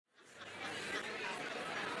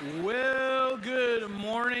Well, good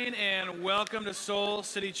morning and welcome to Soul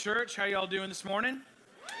City Church. How y'all doing this morning?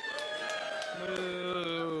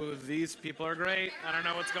 Ooh, these people are great. I don't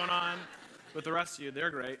know what's going on with the rest of you. They're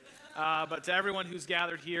great. But to everyone who's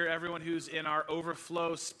gathered here, everyone who's in our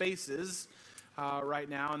overflow spaces right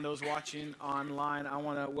now, and those watching online, I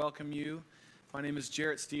want to welcome you. My name is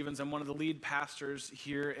Jarrett Stevens. I'm one of the lead pastors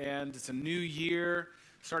here, and it's a new year.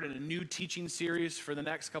 Starting a new teaching series for the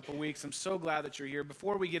next couple of weeks. I'm so glad that you're here.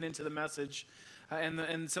 Before we get into the message,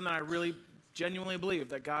 and something I really genuinely believe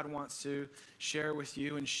that God wants to share with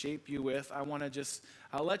you and shape you with, I want to just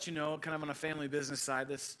let you know, kind of on a family business side,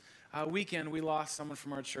 this weekend we lost someone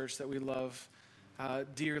from our church that we love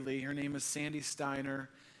dearly. Her name is Sandy Steiner,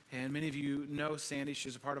 and many of you know Sandy. She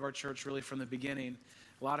was a part of our church really from the beginning.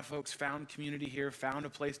 A lot of folks found community here, found a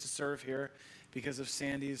place to serve here because of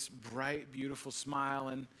Sandy's bright, beautiful smile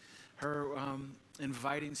and her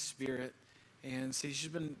inviting spirit. And see, she's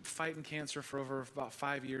been fighting cancer for over about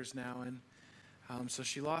 5 years now. And so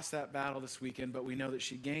she lost that battle this weekend, but we know that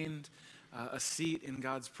she gained a seat in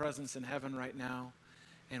God's presence in heaven right now.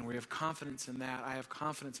 And we have confidence in that. I have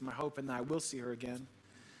confidence in my hope and that I will see her again.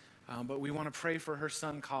 But we want to pray for her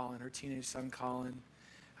son, Colin, her teenage son, Colin,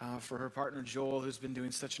 for her partner, Joel, who's been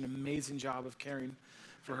doing such an amazing job of caring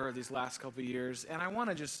for her these last couple of years. And I want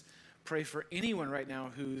to just pray for anyone right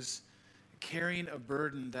now who's carrying a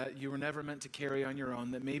burden that you were never meant to carry on your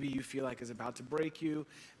own, that maybe you feel like is about to break you.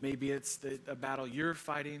 Maybe it's a battle you're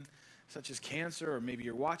fighting, such as cancer, or maybe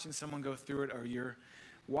you're watching someone go through it, or you're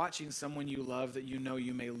watching someone you love that you know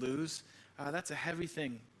you may lose. That's a heavy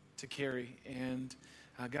thing to carry, and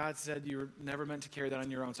God said you were never meant to carry that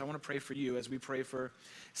on your own. So I want to pray for you as we pray for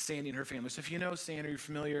Sandy and her family. So if you know Sandy, you're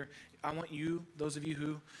familiar, I want you, those of you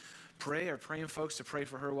who pray, are praying folks, to pray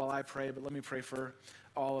for her while I pray. But let me pray for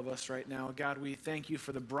all of us right now. God, we thank you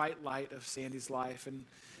for the bright light of Sandy's life. And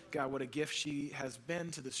God, what a gift she has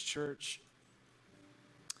been to this church.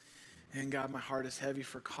 And God, my heart is heavy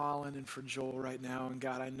for Colin and for Joel right now. And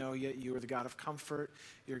God, I know yet you are the God of comfort.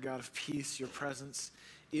 You're a God of peace. Your presence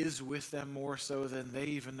is with them more so than they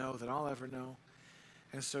even know, than I'll ever know.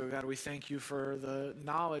 And so, God, we thank you for the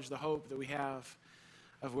knowledge, the hope that we have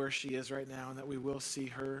of where she is right now, and that we will see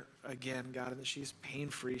her again, God, and that she's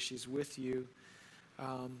pain-free, she's with you.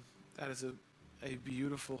 That is a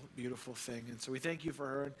beautiful, beautiful thing. And so we thank you for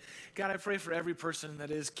her. And God, I pray for every person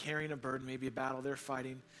that is carrying a burden, maybe a battle they're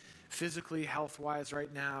fighting physically, health-wise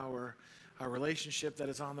right now, or a relationship that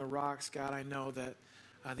is on the rocks. God, I know that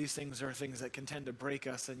these things are things that can tend to break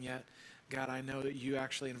us, and yet, God, I know that you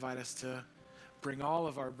actually invite us to bring all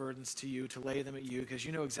of our burdens to you, to lay them at you, because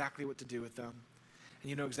you know exactly what to do with them, and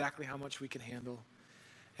you know exactly how much we can handle.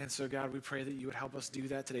 And so, God, we pray that you would help us do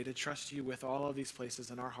that today, to trust you with all of these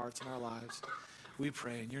places in our hearts and our lives. We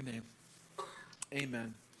pray in your name.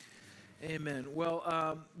 Amen. Amen.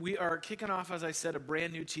 Well, we are kicking off, as I said, a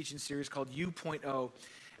brand new teaching series called YOU.0.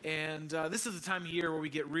 And this is the time of year where we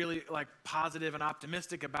get really positive and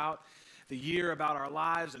optimistic about the year, about our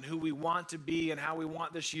lives and who we want to be and how we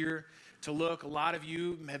want this year to look. A lot of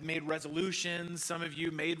you have made resolutions. Some of you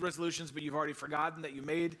made resolutions, but you've already forgotten that you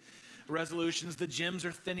made resolutions. The gyms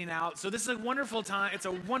are thinning out. So this is a wonderful time. It's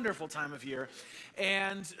a wonderful time of year.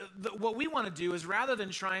 And what we want to do is, rather than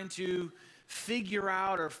trying to figure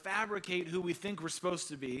out or fabricate who we think we're supposed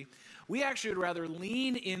to be, we actually would rather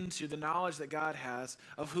lean into the knowledge that God has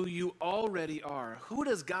of who you already are. Who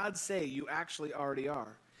does God say you actually already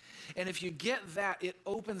are? And if you get that, it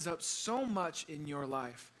opens up so much in your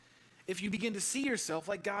life. If you begin to see yourself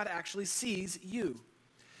like God actually sees you.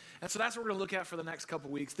 And so that's what we're going to look at for the next couple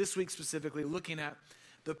weeks. This week specifically, looking at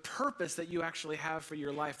the purpose that you actually have for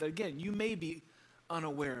your life. That, again, you may be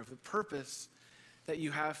unaware of the purpose that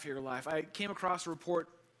you have for your life. I came across a report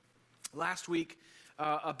last week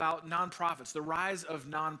about nonprofits, the rise of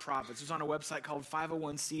nonprofits. It was on a website called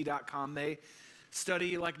 501c.com. They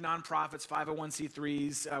study nonprofits,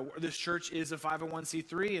 501c3s. This church is a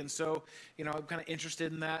 501c3, and so, I'm kind of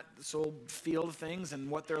interested in that, this whole field of things and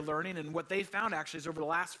what they're learning. And what they found actually is over the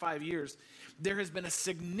last 5 years, there has been a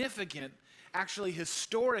significant, actually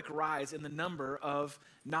historic rise in the number of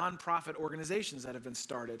nonprofit organizations that have been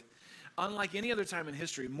started. Unlike any other time in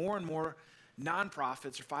history, more and more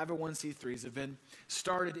nonprofits or 501c3s have been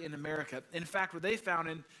started in America. In fact, what they found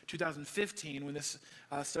in 2015, when this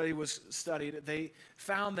study was studied, they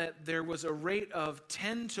found that there was a rate of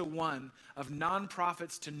 10 to 1 of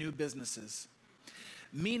nonprofits to new businesses.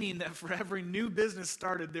 Meaning that for every new business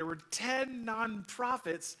started, there were 10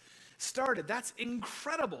 nonprofits started. That's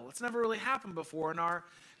incredible. It's never really happened before in our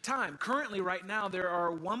time. Currently, right now, there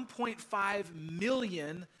are 1.5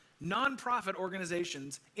 million nonprofit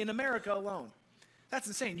organizations in America alone. That's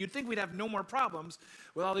insane. You'd think we'd have no more problems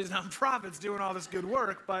with all these nonprofits doing all this good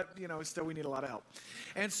work, but, still we need a lot of help.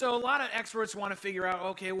 And so a lot of experts want to figure out,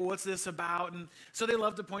 okay, well, what's this about? And so they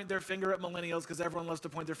love to point their finger at millennials because everyone loves to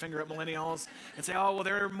point their finger at millennials and say, oh, well,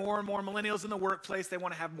 there are more and more millennials in the workplace. They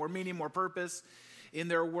want to have more meaning, more purpose in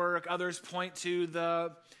their work. Others point to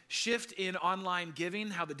the shift in online giving,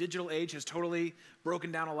 how the digital age has totally broken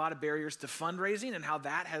down a lot of barriers to fundraising and how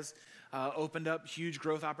that has opened up huge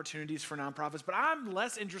growth opportunities for nonprofits. But I'm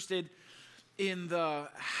less interested in the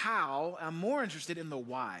how. I'm more interested in the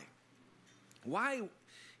why. Why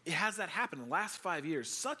has that happened in the last 5 years?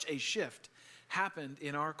 Such a shift happened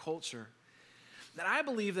in our culture that I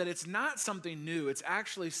believe that it's not something new. It's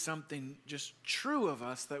actually something just true of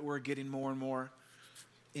us that we're getting more and more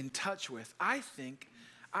in touch with. I think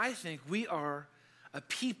we are a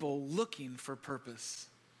people looking for purpose.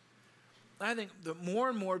 I think that more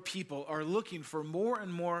and more people are looking for more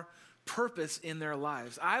and more purpose in their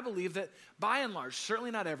lives. I believe that by and large, certainly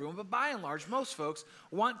not everyone, but by and large, most folks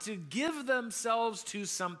want to give themselves to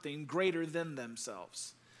something greater than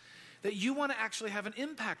themselves. That you want to actually have an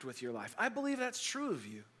impact with your life. I believe that's true of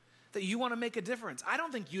you. That you want to make a difference. I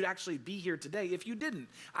don't think you'd actually be here today if you didn't.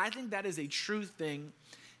 I think that is a true thing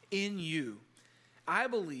in you. I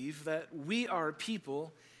believe that we are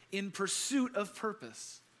people in pursuit of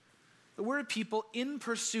purpose. We're a people in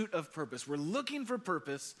pursuit of purpose. We're looking for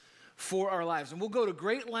purpose for our lives. And we'll go to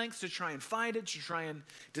great lengths to try and find it, to try and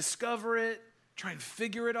discover it, try and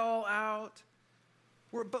figure it all out.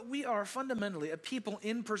 But we are fundamentally a people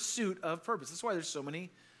in pursuit of purpose. That's why there's so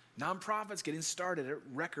many nonprofits getting started at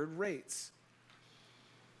record rates.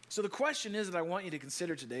 So the question is that I want you to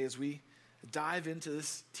consider today as we dive into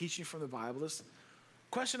this teaching from the Bible, this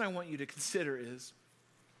question I want you to consider is,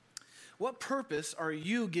 what purpose are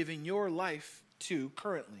you giving your life to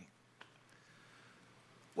currently?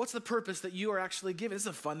 What's the purpose that you are actually giving? This is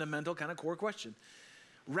a fundamental kind of core question.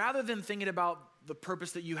 Rather than thinking about the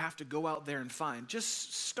purpose that you have to go out there and find,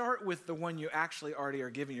 just start with the one you actually already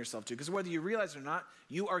are giving yourself to. Because whether you realize it or not,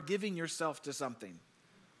 you are giving yourself to something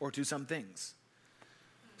or to some things.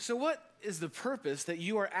 So what is the purpose that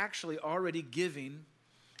you are actually already giving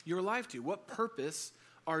your life to? What purpose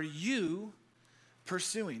are you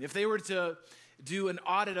pursuing? If they were to do an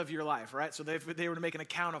audit of your life, right? So they were to make an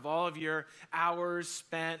account of all of your hours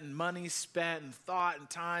spent and money spent and thought and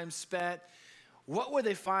time spent, what would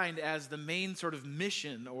they find as the main sort of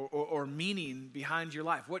mission or meaning behind your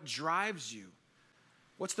life? What drives you?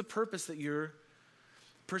 What's the purpose that you're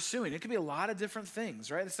pursuing? It could be a lot of different things,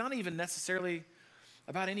 right? It's not even necessarily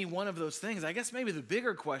about any one of those things. I guess maybe the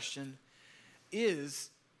bigger question is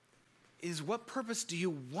what purpose do you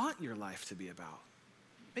want your life to be about?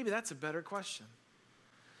 Maybe that's a better question.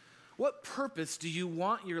 What purpose do you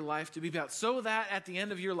want your life to be about? So that at the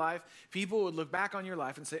end of your life, people would look back on your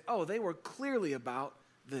life and say, oh, they were clearly about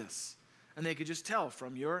this. And they could just tell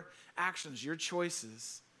from your actions, your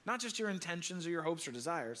choices, not just your intentions or your hopes or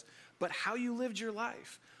desires, but how you lived your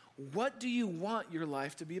life. What do you want your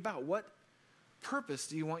life to be about? What purpose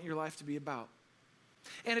do you want your life to be about?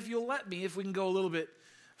 And if you'll let me, if we can go a little bit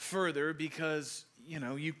further, because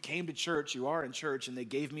you came to church, you are in church, and they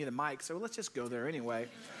gave me the mic, so let's just go there anyway.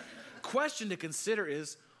 Question to consider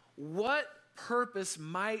is, what purpose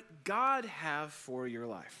might God have for your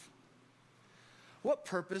life? What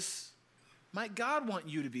purpose might God want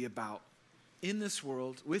you to be about in this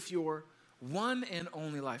world with your one and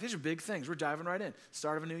only life? These are big things. We're diving right in.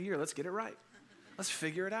 Start of a new year. Let's get it right. Let's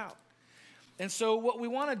figure it out. And so what we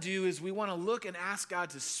want to do is we want to look and ask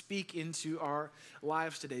God to speak into our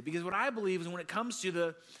lives today. Because what I believe is when it comes to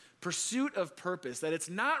the pursuit of purpose, that it's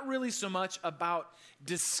not really so much about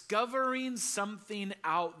discovering something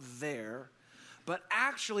out there, but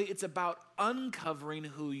actually it's about uncovering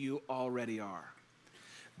who you already are.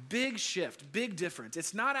 Big shift, big difference.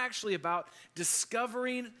 It's not actually about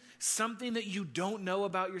discovering something that you don't know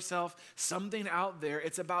about yourself, something out there.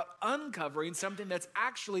 It's about uncovering something that's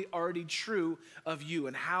actually already true of you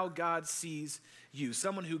and how God sees you,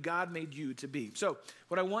 someone who God made you to be. So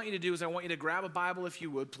what I want you to do is I want you to grab a Bible, if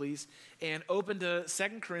you would, please, and open to 2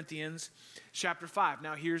 Corinthians chapter 5.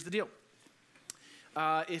 Now, here's the deal.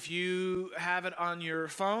 If you have it on your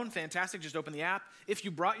phone, fantastic. Just open the app. If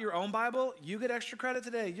you brought your own Bible, you get extra credit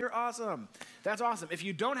today. You're awesome. That's awesome. If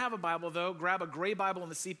you don't have a Bible, though, grab a gray Bible in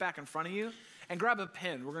the seat back in front of you and grab a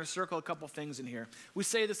pen. We're going to circle a couple things in here. We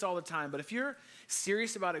say this all the time, but if you're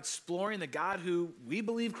serious about exploring the God who we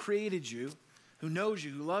believe created you, who knows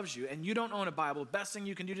you, who loves you, and you don't own a Bible, the best thing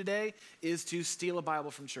you can do today is to steal a Bible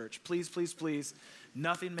from church. Please, please, please.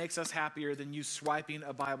 Nothing makes us happier than you swiping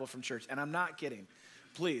a Bible from church. And I'm not kidding.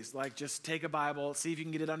 please, like just take a Bible, see if you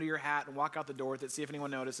can get it under your hat and walk out the door with it, see if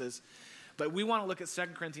anyone notices. But we want to look at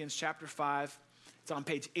 2 Corinthians chapter 5. It's on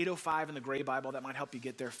page 805 in the gray Bible. That might help you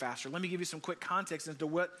get there faster. Let me give you some quick context into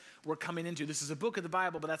what we're coming into. This is a book of the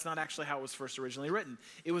Bible, but that's not actually how it was first originally written.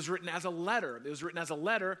 It was written as a letter. It was written as a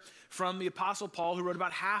letter from the Apostle Paul, who wrote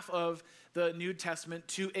about half of the New Testament,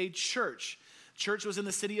 to a church. Church was in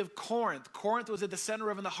the city of Corinth. Corinth was at the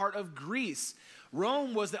center of and the heart of Greece.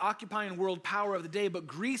 Rome was the occupying world power of the day, but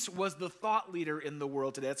Greece was the thought leader in the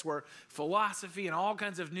world today. That's where philosophy and all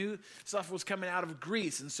kinds of new stuff was coming out of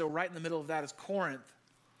Greece. And so right in the middle of that is Corinth.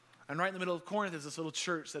 And right in the middle of Corinth is this little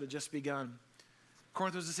church that had just begun.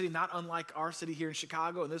 Corinth was a city not unlike our city here in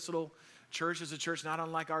Chicago, and this little church is a church not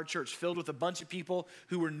unlike our church, filled with a bunch of people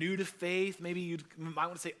who were new to faith. Maybe you might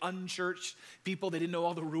want to say unchurched people. They didn't know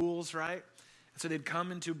all the rules, right? And so they'd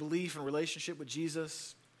come into belief and relationship with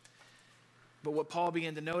Jesus. But what Paul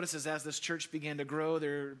began to notice is as this church began to grow,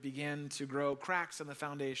 there began to grow cracks in the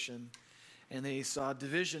foundation. And they saw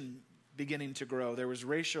division beginning to grow. There was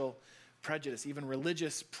racial prejudice, even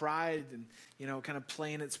religious pride, and, kind of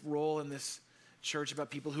playing its role in this church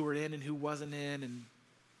about people who were in and who wasn't in. And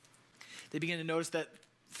they began to notice that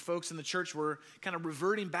folks in the church were kind of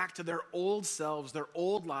reverting back to their old selves, their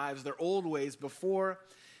old lives, their old ways before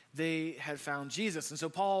they had found Jesus. And so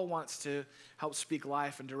Paul wants to help speak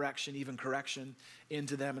life and direction, even correction,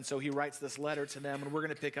 into them. And so he writes this letter to them. And we're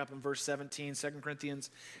going to pick up in verse 17, 2 Corinthians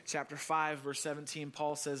chapter 5, verse 17.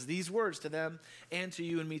 Paul says these words to them and to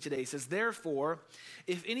you and me today. He says, therefore,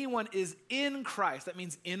 if anyone is in Christ, that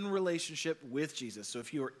means in relationship with Jesus. So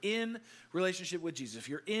if you are in relationship with Jesus, if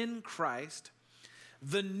you're in Christ,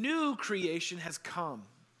 the new creation has come.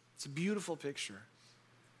 It's a beautiful picture.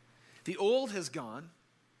 The old has gone.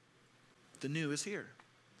 The new is here.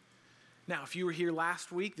 Now, if you were here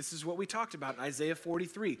last week, this is what we talked about in Isaiah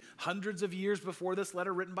 43. Hundreds of years before this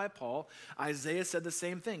letter written by Paul, Isaiah said the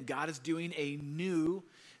same thing. God is doing a new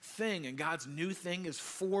thing, and God's new thing is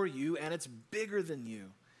for you, and it's bigger than you.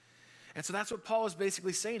 And so that's what Paul is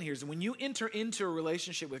basically saying here, is when you enter into a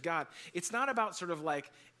relationship with God, it's not about sort of like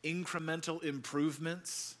incremental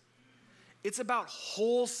improvements. It's about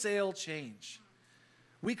wholesale change.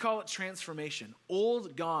 We call it transformation.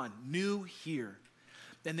 Old gone, new here.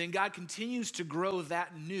 And then God continues to grow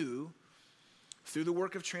that new through the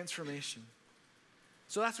work of transformation.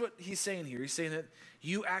 So that's what he's saying here. He's saying that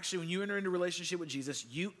you actually, when you enter into a relationship with Jesus,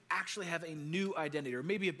 you actually have a new identity. Or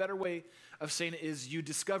maybe a better way of saying it is you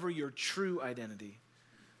discover your true identity,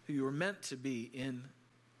 who you were meant to be in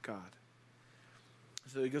God.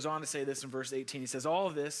 So he goes on to say this in verse 18. He says, all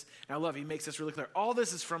of this, and I love it, he makes this really clear. All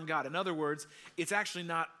this is from God. In other words, it's actually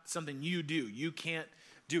not something you do. You can't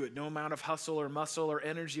do it. No amount of hustle or muscle or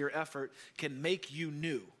energy or effort can make you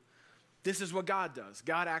new. This is what God does.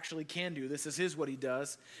 God actually can do. This is what he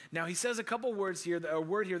does. Now he says a couple words here, a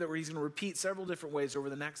word here that he's going to repeat several different ways over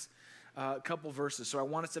the next couple verses. So I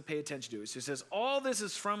want us to pay attention to it. So he says, all this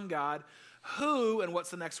is from God, who, and what's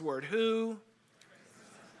the next word? Who?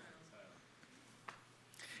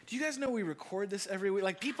 Do you guys know we record this every week?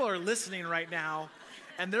 Like, people are listening right now,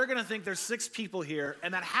 and they're going to think there's 6 people here,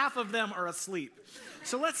 and that half of them are asleep.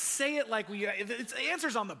 So let's say it like the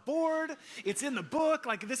answer's on the board. It's in the book.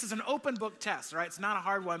 Like, this is an open book test, right? It's not a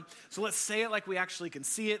hard one. So let's say it like we actually can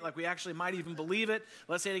see it, like we actually might even believe it.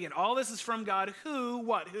 Let's say it again. All this is from God who,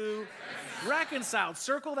 what? Who? Reconciled.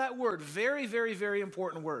 Circle that word. Very, very, very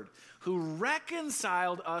important word. Who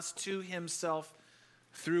reconciled us to himself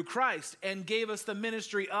through Christ and gave us the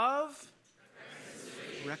ministry of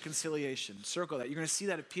reconciliation. Circle that. You're going to see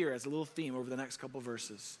that appear as a little theme over the next couple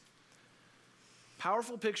verses.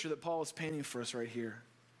 Powerful picture that Paul is painting for us right here.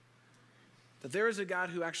 That there is a God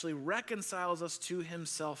who actually reconciles us to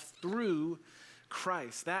himself through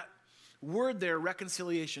Christ. That word there,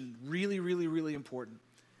 reconciliation, really, really, really important.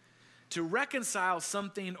 To reconcile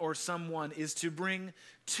something or someone is to bring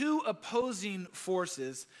 2 opposing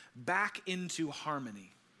forces back into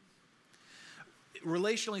harmony.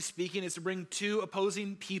 Relationally speaking, it's to bring 2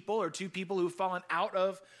 opposing people or 2 people who've fallen out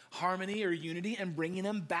of harmony or unity and bringing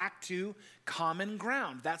them back to common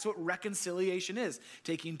ground. That's what reconciliation is.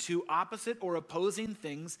 Taking 2 opposite or opposing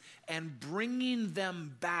things and bringing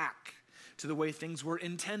them back to the way things were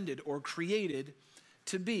intended or created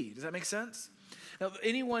to be. Does that make sense? Now,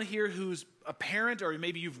 anyone here who's a parent, or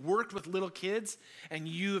maybe you've worked with little kids, and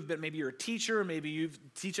you've been, maybe you're a teacher, or maybe you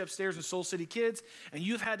teach upstairs in Soul City Kids, and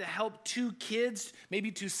you've had to help 2 kids,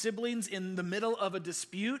 maybe 2 siblings in the middle of a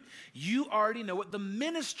dispute, you already know what the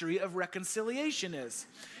ministry of reconciliation is.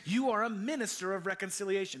 You are a minister of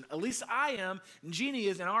reconciliation. At least I am, and Jeannie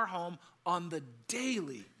is in our home on the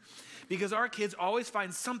daily, because our kids always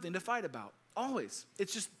find something to fight about. Always.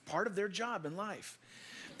 It's just part of their job in life.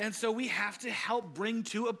 And so we have to help bring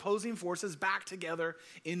two opposing forces back together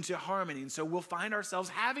into harmony. And so we'll find ourselves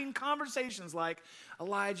having conversations like,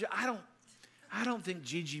 Elijah, I don't think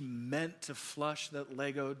Gigi meant to flush that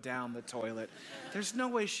Lego down the toilet. There's no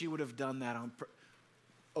way she would have done that on purpose.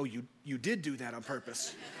 Oh, you did do that on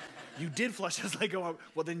purpose. You did flush his Lego.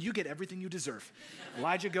 Well, then you get everything you deserve.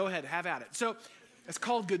 Elijah, go ahead, have at it. So it's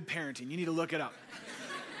called good parenting. You need to look it up.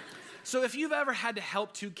 So if you've ever had to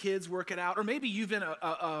help two kids work it out, or maybe you've been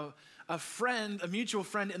a friend, a mutual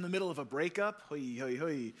friend in the middle of a breakup,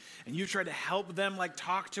 and you tried to help them like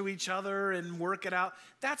talk to each other and work it out,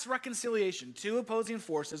 that's reconciliation. Two opposing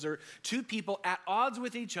forces or two people at odds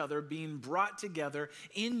with each other being brought together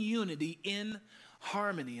in unity, in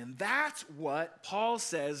harmony. And that's what Paul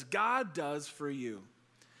says God does for you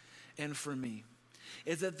and for me.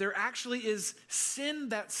 Is that there actually is sin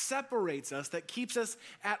that separates us, that keeps us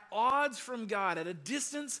at odds from God, at a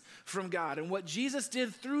distance from God. And what Jesus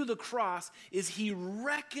did through the cross is he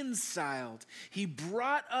reconciled. He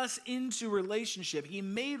brought us into relationship. He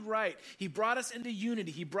made right. He brought us into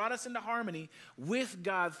unity. He brought us into harmony with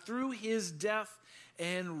God through his death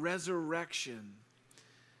and resurrection.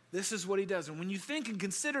 This is what he does. And when you think and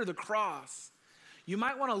consider the cross, you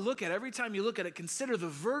might want to look at, every time you look at it, consider the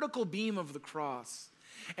vertical beam of the cross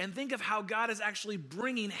and think of how God is actually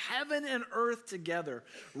bringing heaven and earth together,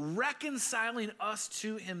 reconciling us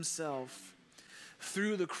to himself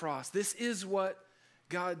through the cross. This is what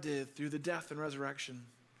God did through the death and resurrection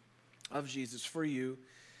of Jesus for you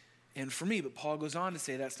and for me. But Paul goes on to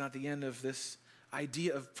say that's not the end of this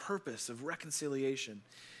idea of purpose, of reconciliation.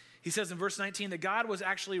 He says in verse 19 that God was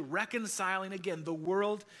actually reconciling, again, the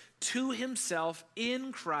world to himself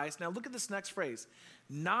in Christ. Now look at this next phrase.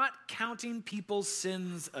 Not counting people's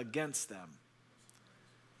sins against them.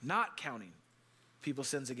 Not counting people's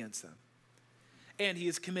sins against them. And he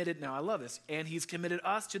is committed, now I love this, and he's committed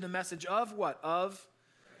us to the message of what? Of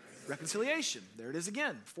reconciliation. There it is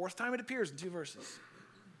again. Fourth time it appears in 2 verses.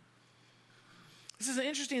 This is an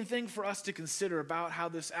interesting thing for us to consider about how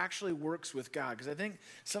this actually works with God, because I think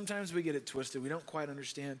sometimes we get it twisted. We don't quite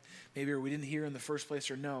understand, maybe, or we didn't hear in the first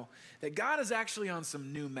place or know, that God is actually on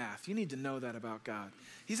some new math. You need to know that about God.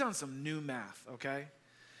 He's on some new math, okay?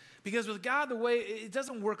 Because with God, the way, it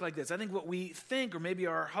doesn't work like this. I think what we think, or maybe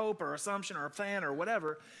our hope or assumption or plan or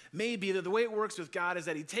whatever, may be that the way it works with God is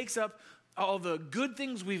that he takes up all the good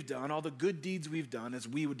things we've done, all the good deeds we've done, as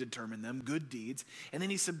we would determine them, good deeds, and then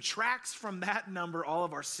he subtracts from that number all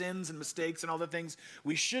of our sins and mistakes and all the things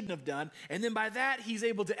we shouldn't have done, and then by that, he's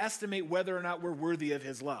able to estimate whether or not we're worthy of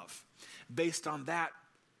his love, based on that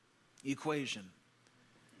equation.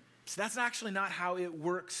 So that's actually not how it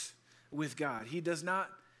works with God. He does not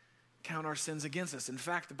count our sins against us. In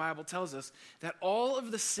fact, the Bible tells us that all of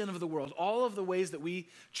the sin of the world, all of the ways that we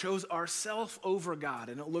chose ourselves over God,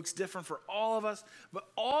 and it looks different for all of us, but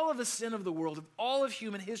all of the sin of the world, of all of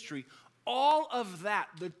human history, all of that,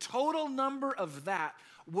 the total number of that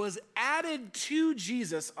was added to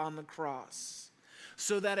Jesus on the cross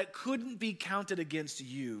so that it couldn't be counted against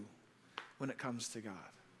you when it comes to God.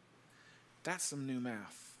 That's some new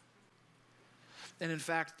math. And in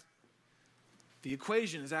fact, the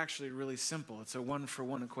equation is actually really simple. It's a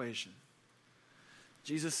 1-for-1 equation.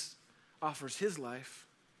 Jesus offers his life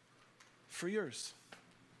for yours.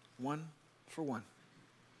 1 for 1.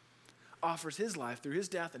 Offers his life through his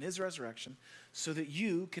death and his resurrection so that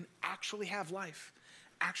you can actually have life,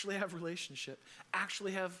 actually have relationship,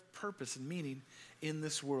 actually have purpose and meaning in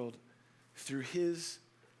this world through his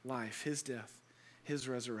life, his death, his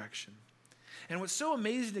resurrection. And what's so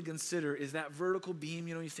amazing to consider is that vertical beam,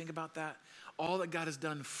 you think about that, all that God has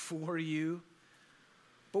done for you.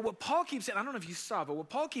 But what Paul keeps saying, I don't know if you saw, but what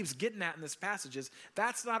Paul keeps getting at in this passage is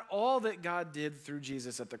that's not all that God did through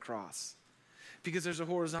Jesus at the cross, because there's a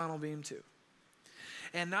horizontal beam too.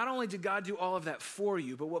 And not only did God do all of that for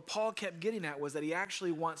you, but what Paul kept getting at was that he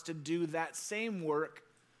actually wants to do that same work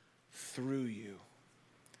through you.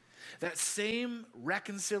 That same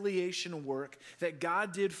reconciliation work that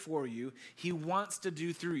God did for you, he wants to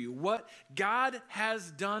do through you. What God has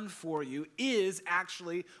done for you is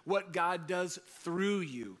actually what God does through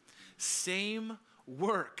you. Same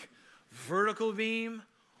work. Vertical beam,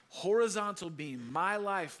 horizontal beam. My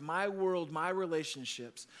life, my world, my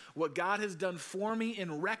relationships. What God has done for me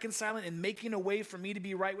in reconciling and making a way for me to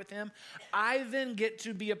be right with him, I then get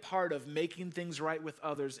to be a part of making things right with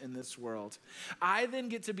others in this world. I then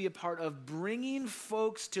get to be a part of bringing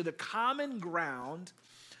folks to the common ground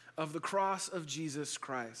of the cross of Jesus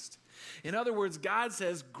Christ. In other words, God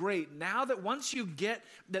says, great, now that once you get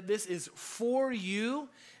that this is for you,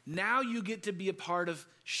 now you get to be a part of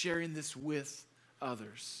sharing this with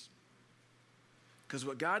others. Because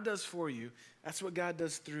what God does for you, that's what God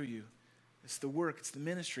does through you. It's the work, it's the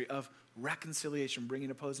ministry of reconciliation, bringing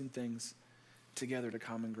opposing things together to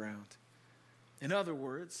common ground. In other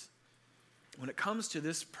words, when it comes to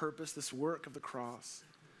this purpose, this work of the cross,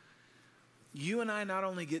 you and I not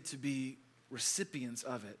only get to be recipients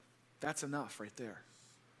of it, that's enough right there,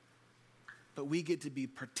 but we get to be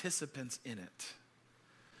participants in it.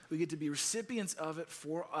 We get to be recipients of it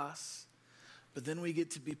for us, but then we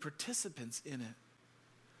get to be participants in it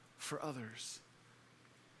for others.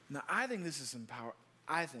 Now, I think this is some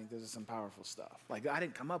powerful stuff. Like, I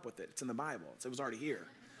didn't come up with it. It's in the Bible. It was already here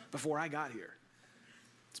before I got here.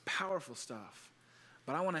 It's powerful stuff.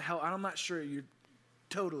 But I want to help. I'm not sure you're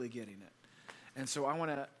totally getting it. And so I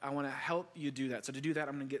want to help you do that. So to do that,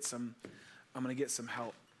 I'm going to get some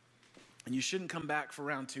help. And you shouldn't come back for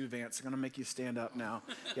round 2, Vance. I'm going to make you stand up now.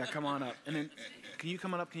 Yeah, come on up. And then can you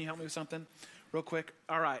come on up? Can you help me with something real quick?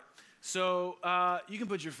 All right. So you can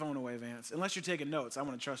put your phone away, Vance, unless you're taking notes. I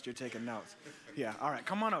want to trust you're taking notes. Yeah, all right,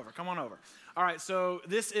 come on over. All right, so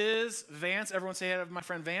this is Vance. Everyone say hi to my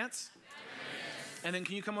friend Vance. Vance. And then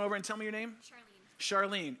can you come over and tell me your name?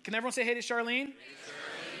 Charlene. Can everyone say hey to Charlene? Hey,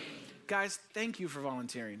 Charlene. Guys, thank you for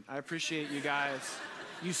volunteering. I appreciate you guys.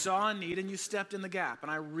 You saw a need and you stepped in the gap, and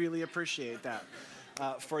I really appreciate that.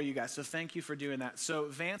 For you guys. So thank you for doing that. So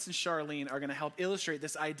Vance and Charlene are going to help illustrate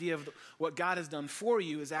this idea of what God has done for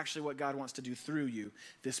you is actually what God wants to do through you.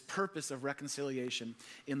 This purpose of reconciliation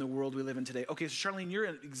in the world we live in today. Okay, so Charlene, you're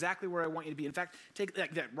exactly where I want you to be. In fact, take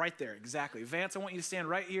that right there, exactly. Vance, I want you to stand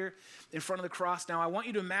right here in front of the cross. Now, I want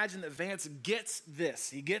you to imagine that Vance gets this.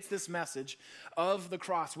 He gets this message of the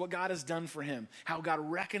cross, what God has done for him, how God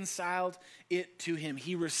reconciled it to him.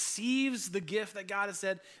 He receives the gift that God has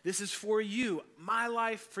said, this is for you, my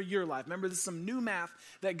life for your life. Remember, this is some new math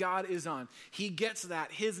that God is on. He gets that.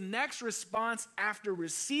 His next response after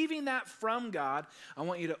receiving that from God, I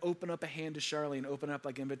want you to open up a hand to Charlene, open up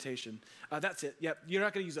like invitation. That's it. Yep. You're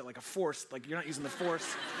not going to use it like a force, like you're not using the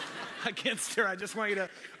force against her. I just want you to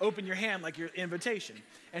open your hand like your invitation.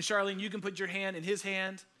 And Charlene, you can put your hand in his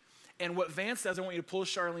hand. And what Vance does, I want you to pull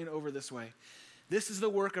Charlene over this way. This is the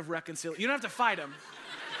work of reconciliation. You don't have to fight him.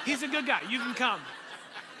 He's a good guy. You can come.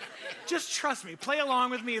 Just trust me. Play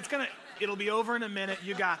along with me. It'll be over in a minute.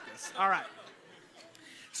 You got this. All right.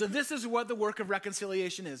 So this is what the work of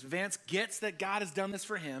reconciliation is. Vance gets that God has done this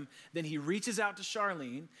for him. Then he reaches out to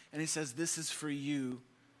Charlene and he says, this is for you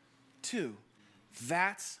too.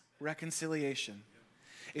 That's reconciliation.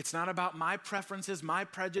 It's not about my preferences, my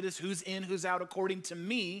prejudice, who's in, who's out according to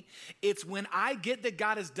me. It's when I get that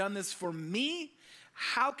God has done this for me,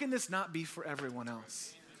 how can this not be for everyone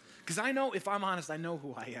else? Because I know, if I'm honest, I know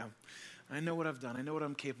who I am. I know what I've done. I know what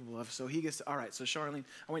I'm capable of. So he gets to, all right, so Charlene,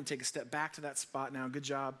 I want you to take a step back to that spot now. Good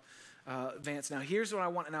job, Vance. Now here's what I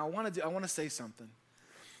want. Now I want to say something.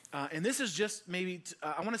 And this is just maybe,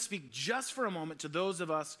 I want to speak just for a moment to those of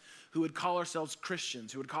us who would call ourselves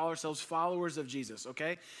Christians, who would call ourselves followers of Jesus,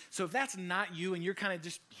 okay? So if that's not you and you're kind of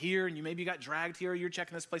just here and you maybe got dragged here or you're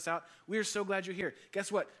checking this place out, we are so glad you're here.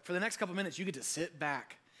 Guess what? For the next couple minutes, you get to sit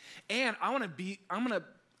back. And I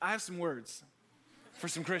have some words for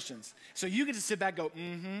some Christians. So you get to sit back and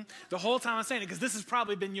go, the whole time I'm saying it, because this has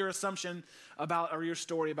probably been your assumption about, or your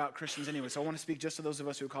story about Christians anyway. So I want to speak just to those of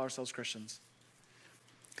us who call ourselves Christians.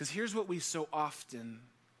 Because here's what we so often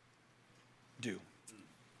do.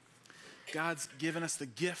 God's given us the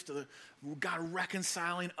gift of God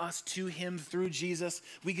reconciling us to him through Jesus.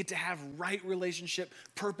 We get to have right relationship,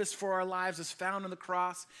 purpose for our lives is found on the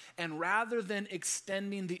cross. And rather than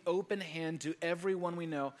extending the open hand to everyone we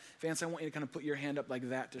know, Vance, I want you to kind of put your hand up like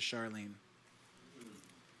that to Charlene.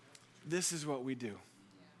 This is what we do.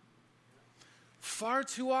 Far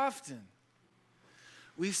too often,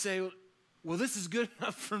 we say, well, this is good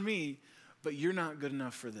enough for me, but you're not good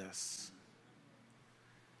enough for this.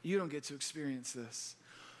 You don't get to experience this.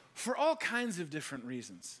 For all kinds of different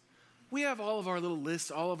reasons. We have all of our little lists,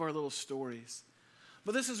 all of our little stories.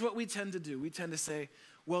 But this is what we tend to do. We tend to say,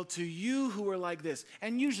 well, to you who are like this.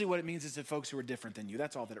 And usually what it means is to folks who are different than you.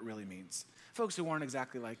 That's all that it really means. Folks who aren't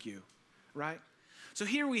exactly like you, right? So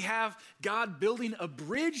here we have God building a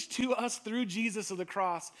bridge to us through Jesus of the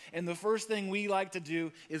cross. And the first thing we like to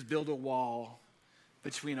do is build a wall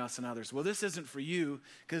between us and others. Well, this isn't for you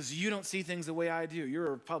because you don't see things the way I do. You're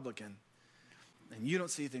a Republican, and you don't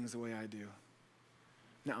see things the way I do.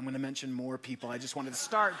 Now, I'm going to mention more people. I just wanted to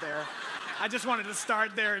start there.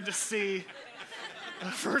 And just see.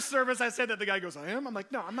 First service I said that, the guy goes, I am? I'm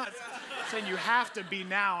like, no, I'm not saying you have to be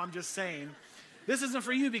now. I'm just saying, this isn't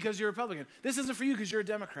for you because you're a Republican. This isn't for you because you're a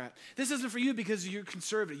Democrat. This isn't for you because you're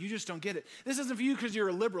conservative. You just don't get it. This isn't for you because you're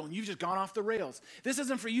a liberal and you've just gone off the rails. This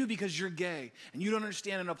isn't for you because you're gay and you don't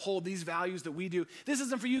understand and uphold these values that we do. This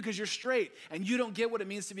isn't for you because you're straight and you don't get what it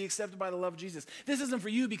means to be accepted by the love of Jesus. This isn't for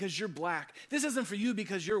you because you're black. This isn't for you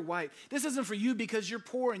because you're white. This isn't for you because you're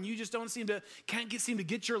poor and you just can't seem to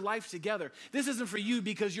get your life together. This isn't for you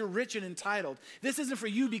because you're rich and entitled. This isn't for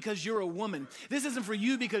you because you're a woman. This isn't for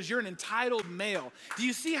you because you're an entitled male. Do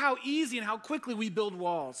you see how easy and how quickly we build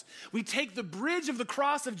walls? We take the bridge of the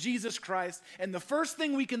cross of Jesus Christ, and the first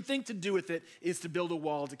thing we can think to do with it is to build a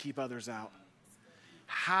wall to keep others out.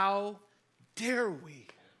 How dare we?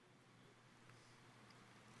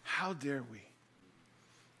 How dare we?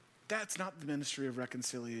 That's not the ministry of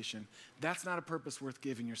reconciliation. That's not a purpose worth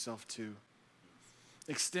giving yourself to.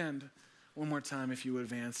 Extend one more time if you would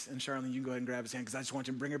advance. And Charlene, you can go ahead and grab his hand because I just want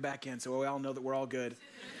you to bring her back in so we all know that we're all good.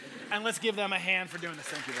 And let's give them a hand for doing this.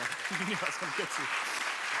 Thank you, Lord. You knew I was going to get to.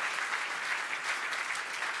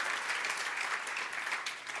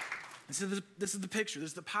 This is the picture.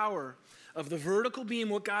 This is the power of the vertical beam,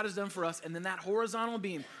 what God has done for us, and then that horizontal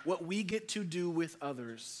beam, what we get to do with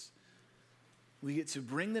others. We get to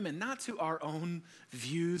bring them in, not to our own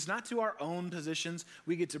views, not to our own positions.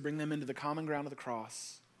 We get to bring them into the common ground of the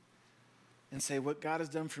cross and say, what God has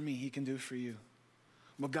done for me, he can do for you.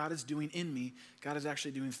 What God is doing in me, God is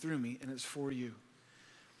actually doing through me, and it's for you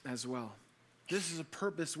as well. This is a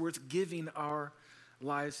purpose worth giving our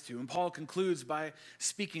lives to. And Paul concludes by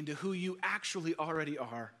speaking to who you actually already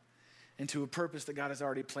are and to a purpose that God has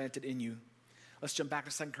already planted in you. Let's jump back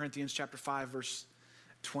to 2 Corinthians chapter 5, verse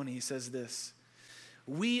 20. He says this,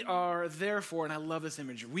 we are therefore, and I love this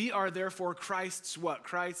image, we are therefore Christ's what?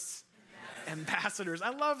 Christ's ambassadors. I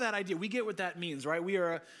love that idea. We get what that means, right? We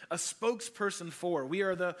are a spokesperson for. We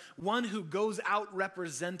are the one who goes out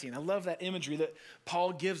representing. I love that imagery that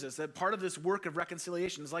Paul gives us, that part of this work of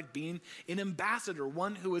reconciliation is like being an ambassador,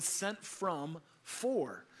 one who is sent from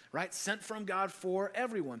for, right? Sent from God for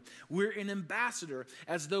everyone. We're an ambassador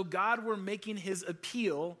as though God were making his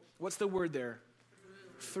appeal. What's the word there?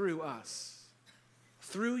 Through us.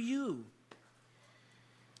 Through you.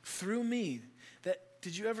 Through me.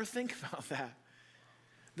 Did you ever think about that?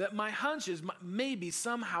 That my hunch is maybe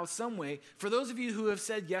somehow, some way, for those of you who have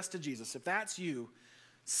said yes to Jesus, if that's you,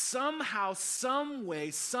 somehow, some way,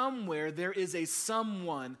 somewhere, there is a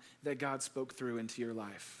someone that God spoke through into your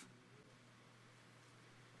life.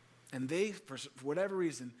 And they, for whatever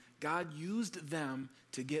reason, God used them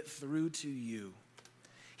to get through to you.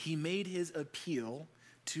 He made his appeal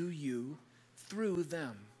to you through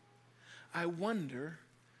them. I wonder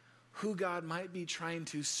who God might be trying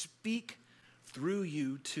to speak through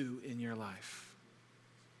you to in your life.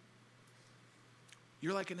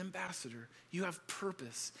 You're like an ambassador. You have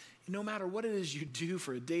purpose. No matter what it is you do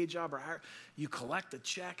for a day job or you collect a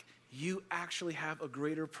check, you actually have a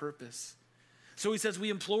greater purpose. So he says, we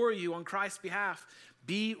implore you on Christ's behalf,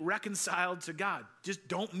 be reconciled to God. Just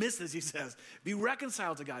don't miss this, he says. Be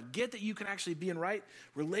reconciled to God. Get that you can actually be in right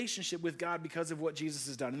relationship with God because of what Jesus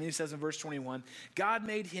has done. And then he says in verse 21, God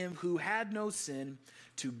made him who had no sin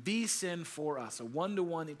to be sin for us, a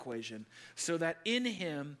one-to-one equation, so that in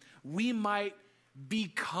him we might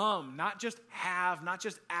become, not just have, not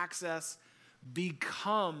just access,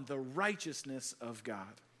 become the righteousness of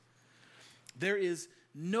God. There is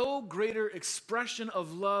no greater expression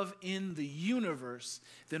of love in the universe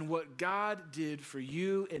than what God did for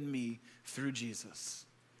you and me through Jesus.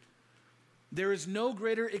 There is no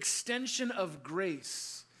greater extension of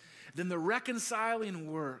grace than the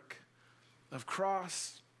reconciling work of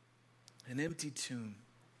cross and empty tomb.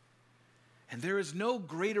 And there is no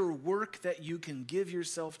greater work that you can give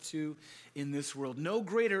yourself to in this world, no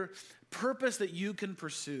greater purpose that you can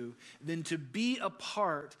pursue than to be a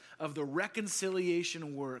part of the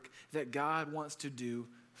reconciliation work that God wants to do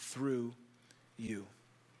through you.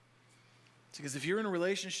 Because if you're in a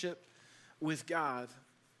relationship with God,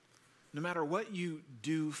 no matter what you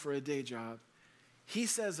do for a day job, he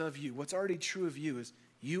says of you, what's already true of you is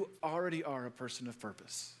you already are a person of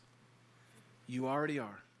purpose. You already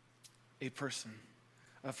are a person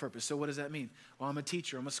of purpose. So what does that mean? Well, I'm a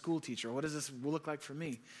teacher. I'm a school teacher. What does this look like for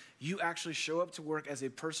me? You actually show up to work as a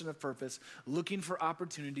person of purpose, looking for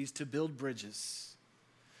opportunities to build bridges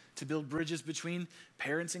between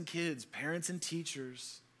parents and kids, parents and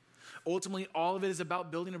teachers. Ultimately, all of it is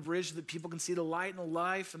about building a bridge so that people can see the light and the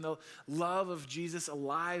life and the love of Jesus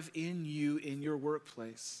alive in you in your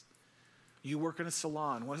workplace. You work in a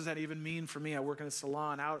salon. What does that even mean for me? I work in a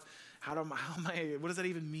salon out what does that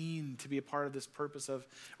even mean to be a part of this purpose of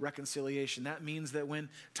reconciliation? That means that when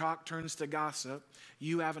talk turns to gossip,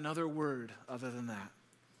 you have another word other than that,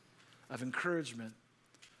 of encouragement,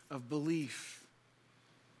 of belief,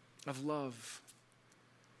 of love.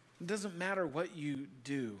 It doesn't matter what you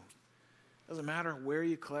do. It doesn't matter where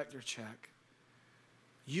you collect your check.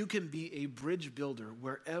 You can be a bridge builder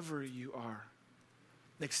wherever you are,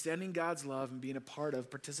 extending God's love and being a part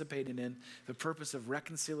of, participating in the purpose of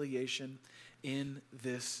reconciliation in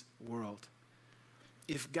this world.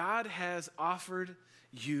 If God has offered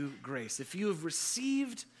you grace, if you have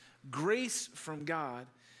received grace from God,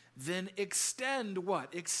 then extend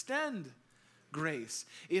what? Extend grace.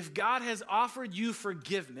 If God has offered you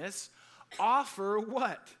forgiveness, offer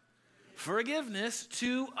what? Forgiveness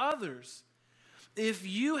to others. If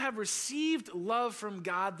you have received love from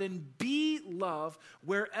God, then be love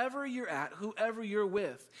wherever you're at, whoever you're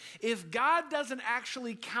with. If God doesn't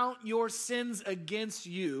actually count your sins against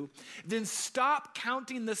you, then stop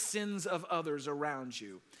counting the sins of others around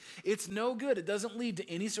you. It's no good. It doesn't lead to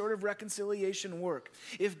any sort of reconciliation work.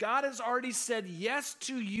 If God has already said yes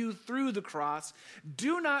to you through the cross,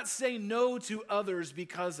 do not say no to others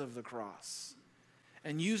because of the cross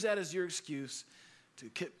and use that as your excuse to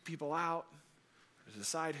kick people out, to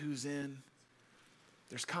decide who's in.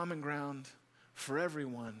 There's common ground for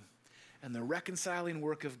everyone. And the reconciling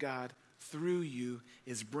work of God through you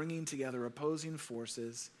is bringing together opposing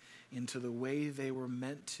forces into the way they were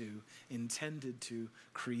meant to, intended to,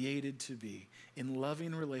 created to be, in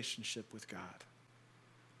loving relationship with God.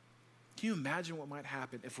 Can you imagine what might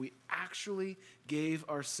happen if we actually gave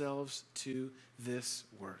ourselves to this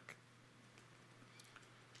work?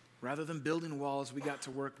 Rather than building walls, we got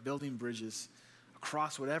to work building bridges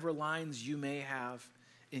across whatever lines you may have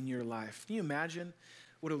in your life. Can you imagine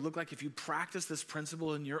what it would look like if you practice this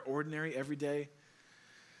principle in your ordinary, everyday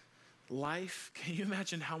life? Can you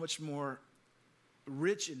imagine how much more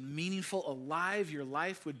rich and meaningful, alive your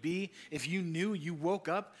life would be if you knew you woke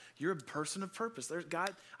up, you're a person of purpose.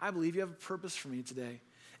 God, I believe you have a purpose for me today,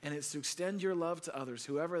 and it's to extend your love to others,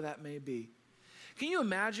 whoever that may be. Can you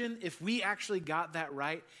imagine if we actually got that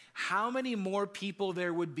right, how many more people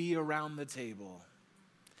there would be around the table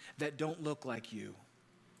that don't look like you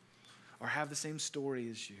or have the same story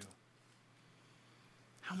as you?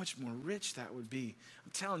 How much more rich that would be.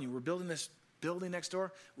 I'm telling you, we're building this building next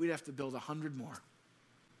door. We'd have to build 100 more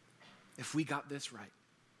if we got this right.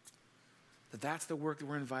 That's the work that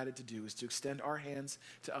we're invited to do, is to extend our hands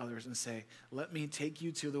to others and say, let me take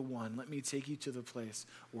you to the one, let me take you to the place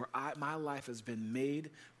where my life has been made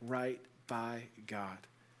right by God.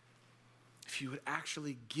 If you would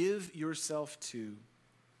actually give yourself to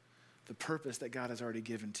the purpose that God has already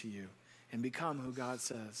given to you and become who God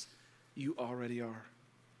says you already are.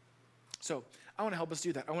 So I want to help us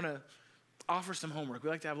do that. I want to offer some homework. We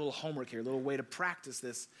like to have a little homework here, a little way to practice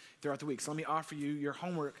this throughout the week. So let me offer you your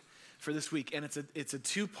homework for this week. And it's a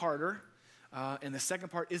two-parter. And the second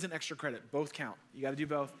part isn't extra credit. Both count. You got to do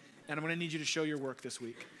both. And I'm going to need you to show your work this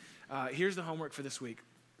week. Here's the homework for this week.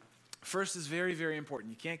 First is very, very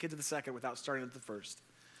important. You can't get to the second without starting at the first.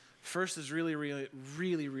 First is really, really,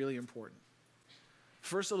 really, really important.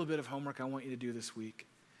 First little bit of homework I want you to do this week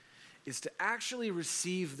is to actually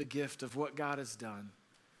receive the gift of what God has done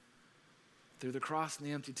through the cross and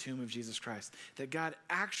the empty tomb of Jesus Christ. That God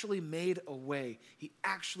actually made a way. He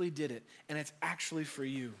actually did it. And it's actually for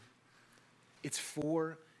you. It's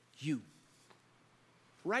for you.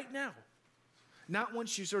 Right now. Not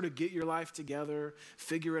once you sort of get your life together,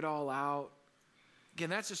 figure it all out. Again,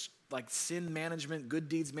 that's just like sin management, good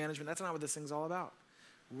deeds management. That's not what this thing's all about.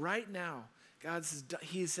 Right now, God says,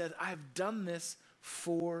 He said, I have done this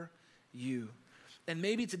for you. And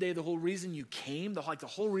maybe today the whole reason you came, the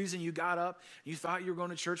whole reason you got up, you thought you were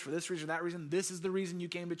going to church for this reason or that reason, this is the reason you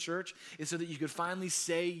came to church, is so that you could finally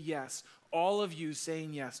say yes. All of you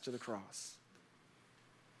saying yes to the cross.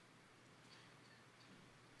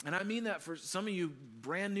 And I mean that for some of you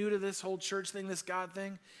brand new to this whole church thing, this God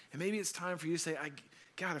thing, and maybe it's time for you to say,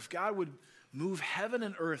 God, if God would move heaven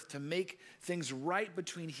and earth to make things right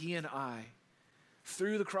between He and I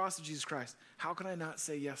through the cross of Jesus Christ, how can I not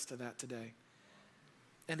say yes to that today?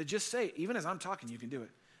 And to just say, even as I'm talking, you can do it.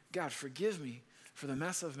 God, forgive me for the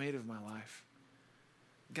mess I've made of my life.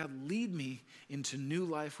 God, lead me into new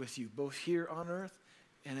life with you, both here on earth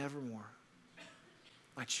and evermore.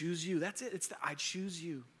 I choose you. That's it. I choose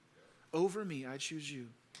you. Over me, I choose you.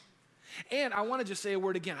 And I want to just say a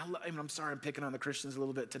word again. I'm sorry I'm picking on the Christians a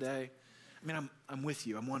little bit today. I mean, I'm with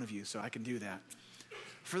you. I'm one of you, so I can do that.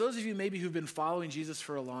 For those of you maybe who've been following Jesus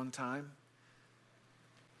for a long time,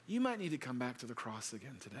 you might need to come back to the cross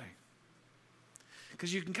again today.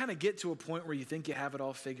 Because you can kind of get to a point where you think you have it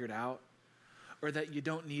all figured out, or that you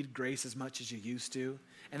don't need grace as much as you used to.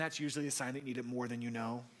 And that's usually a sign that you need it more than you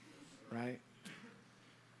know, right?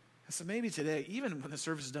 And so maybe today, even when the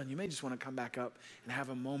service is done, you may just want to come back up and have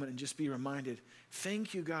a moment and just be reminded,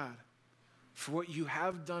 thank you, God, for what you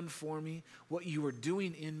have done for me, what you are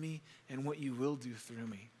doing in me, and what you will do through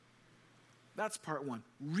me. That's part one.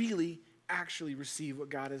 Really, actually receive what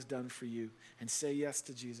God has done for you and say yes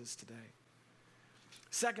to Jesus today.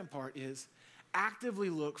 Second part is actively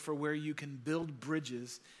look for where you can build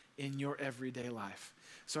bridges in your everyday life.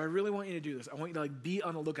 So I really want you to do this. I want you to be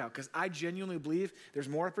on the lookout, because I genuinely believe there's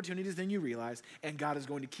more opportunities than you realize, and God is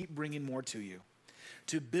going to keep bringing more to you.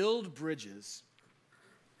 To build bridges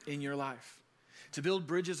in your life. To build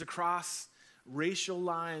bridges across racial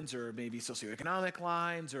lines, or maybe socioeconomic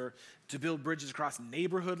lines, or to build bridges across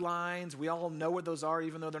neighborhood lines. We all know what those are,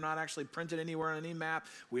 even though they're not actually printed anywhere on any map.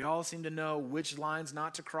 We all seem to know which lines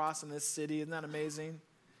not to cross in this city. Isn't that amazing?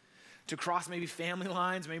 To cross maybe family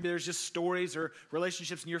lines. Maybe there's just stories or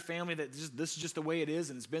relationships in your family that this is just the way it is,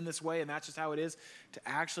 and it's been this way, and that's just how it is. To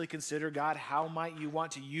actually consider, God, how might you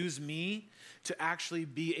want to use me to actually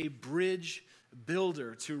be a bridge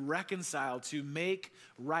builder, to reconcile, to make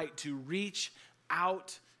right, to reach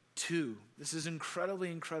out to. This is incredibly,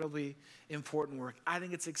 incredibly important work. I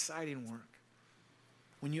think it's exciting work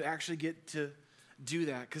when you actually get to do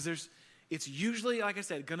that, because it's usually, like I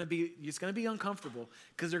said, it's going to be uncomfortable,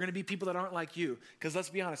 because there are going to be people that aren't like you. Because let's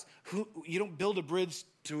be honest, you don't build a bridge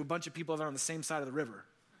to a bunch of people that are on the same side of the river.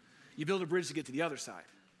 You build a bridge to get to the other side.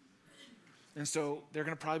 And so they're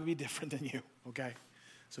going to probably be different than you, okay?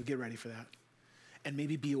 So get ready for that. And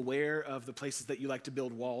maybe be aware of the places that you like to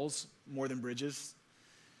build walls more than bridges.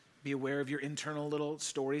 Be aware of your internal little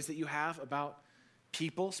stories that you have about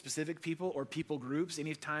people, specific people, or people groups.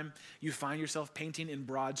 Anytime you find yourself painting in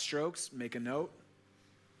broad strokes, make a note.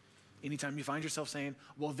 Anytime you find yourself saying,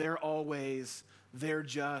 well, they're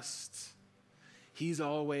just, he's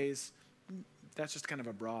always, that's just kind of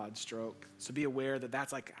a broad stroke. So be aware that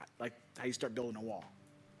that's like how you start building a wall.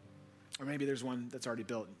 Or maybe there's one that's already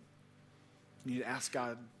built. You need to ask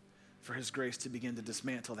God for his grace to begin to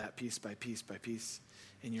dismantle that piece by piece by piece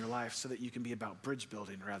in your life, so that you can be about bridge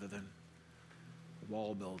building rather than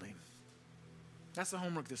wall building. That's the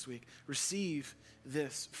homework this week. Receive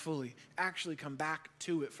this fully. Actually come back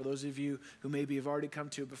to it. For those of you who maybe have already come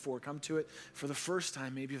to it before, come to it for the first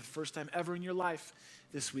time, maybe the first time ever in your life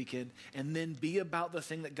this weekend, and then be about the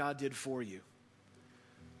thing that God did for you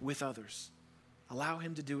with others. Allow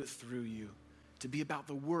him to do it through you, to be about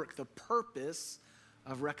the work, the purpose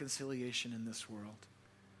of reconciliation in this world.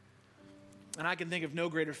 And I can think of no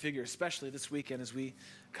greater figure, especially this weekend as we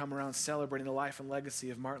come around celebrating the life and legacy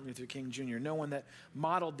of Martin Luther King Jr. No one that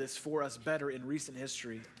modeled this for us better in recent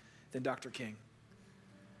history than Dr. King.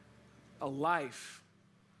 A life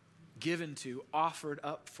given to, offered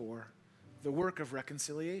up for the work of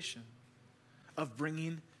reconciliation, of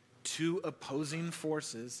bringing two opposing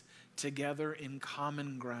forces together in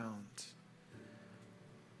common ground.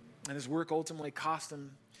 And his work ultimately cost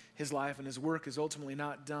him his life, and his work is ultimately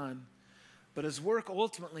not done. But his work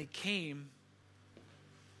ultimately came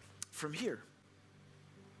from here.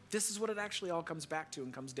 This is what it actually all comes back to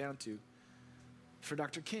and comes down to for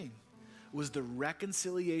Dr. King, was the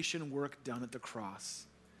reconciliation work done at the cross.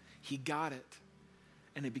 He got it,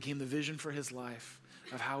 and it became the vision for his life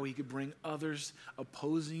of how he could bring others,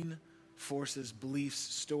 opposing forces, beliefs,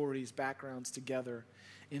 stories, backgrounds together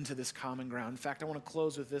into this common ground. In fact, I want to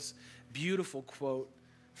close with this beautiful quote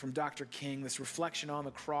from Dr. King, this reflection on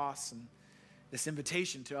the cross and this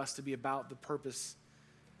invitation to us to be about the purpose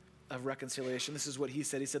of reconciliation. This is what he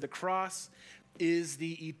said. He said, the cross is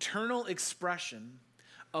the eternal expression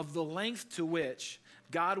of the length to which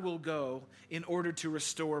God will go in order to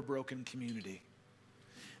restore broken community.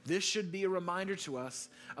 This should be a reminder to us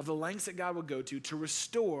of the lengths that God will go to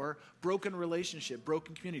restore broken relationship,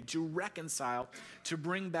 broken community, to reconcile, to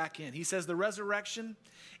bring back in. He says the resurrection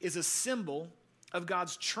is a symbol of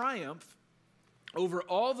God's triumph over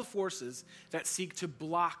all the forces that seek to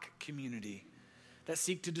block community, that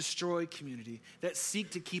seek to destroy community, that seek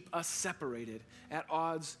to keep us separated, at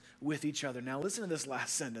odds with each other. Now listen to this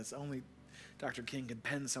last sentence. Only Dr. King could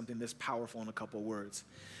pen something this powerful in a couple words.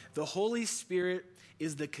 The Holy Spirit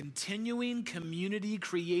is the continuing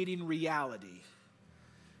community-creating reality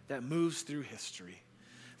that moves through history.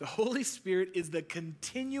 The Holy Spirit is the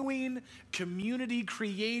continuing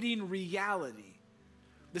community-creating reality.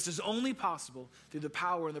 This is only possible through the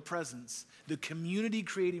power and the presence, the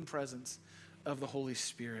community-creating presence of the Holy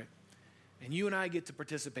Spirit. And you and I get to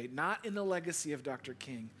participate not in the legacy of Dr.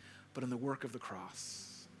 King, but in the work of the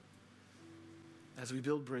cross. as we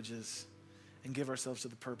build bridges and give ourselves to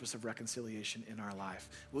the purpose of reconciliation in our life.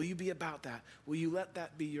 Will you be about that? Will you let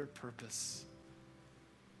that be your purpose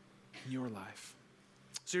in your life?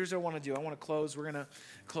 So here's what I want to do. I want to close. We're going to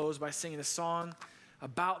close by singing a song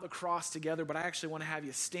about the cross together, but I actually want to have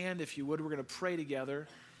you stand if you would. We're going to pray together.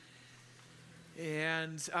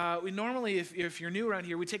 And we normally, if you're new around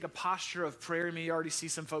here, we take a posture of prayer. You may already see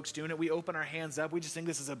some folks doing it. We open our hands up. We just think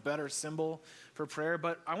this is a better symbol for prayer.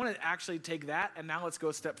 But I want to actually take that, and now let's go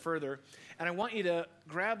a step further. And I want you to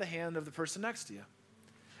grab the hand of the person next to you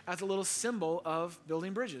as a little symbol of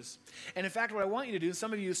building bridges. And in fact, what I want you to do,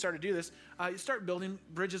 some of you start to do this, you start building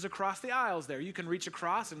bridges across the aisles there. You can reach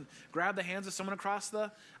across and grab the hands of someone across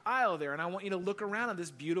the aisle there. And I want you to look around at this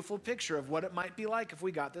beautiful picture of what it might be like if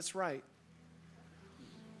we got this right.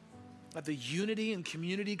 At the unity and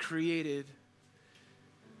community created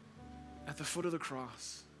at the foot of the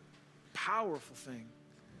cross. Powerful thing.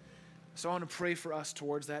 So I want to pray for us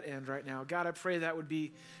towards that end right now. God, I pray that would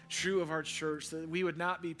be true of our church, that we would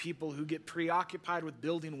not be people who get preoccupied with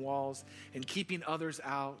building walls and keeping others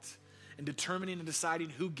out and determining and deciding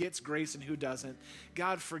who gets grace and who doesn't.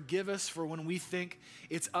 God, forgive us for when we think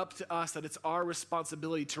it's up to us, that it's our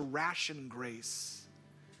responsibility to ration grace.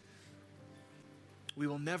 We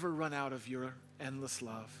will never run out of your endless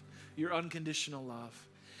love, your unconditional love.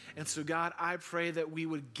 And so, God, I pray that we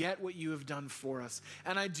would get what you have done for us.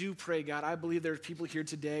 And I do pray, God, I believe there's people here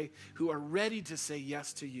today who are ready to say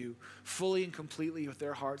yes to you fully and completely with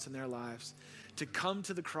their hearts and their lives, to come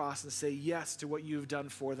to the cross and say yes to what you've done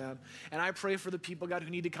for them. And I pray for the people, God, who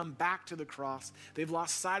need to come back to the cross. They've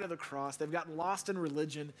lost sight of the cross. They've gotten lost in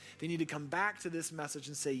religion. They need to come back to this message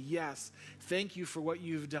and say, yes, thank you for what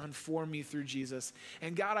you've done for me through Jesus.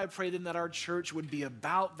 And God, I pray then that our church would be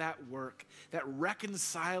about that work, that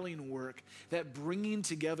reconciling work, that bringing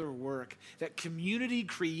together work, that community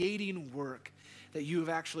creating work that you have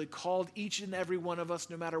actually called each and every one of us,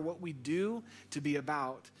 no matter what we do, to be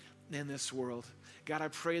about in this world. God, I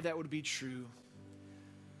pray that would be true.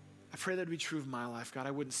 I pray that would be true of my life. God,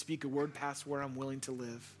 I wouldn't speak a word past where I'm willing to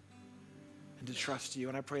live and to trust you.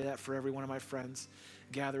 And I pray that for every one of my friends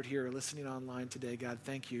gathered here or listening online today. God,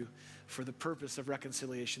 thank you for the purpose of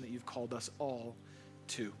reconciliation that you've called us all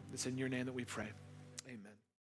to. It's in your name that we pray. Amen.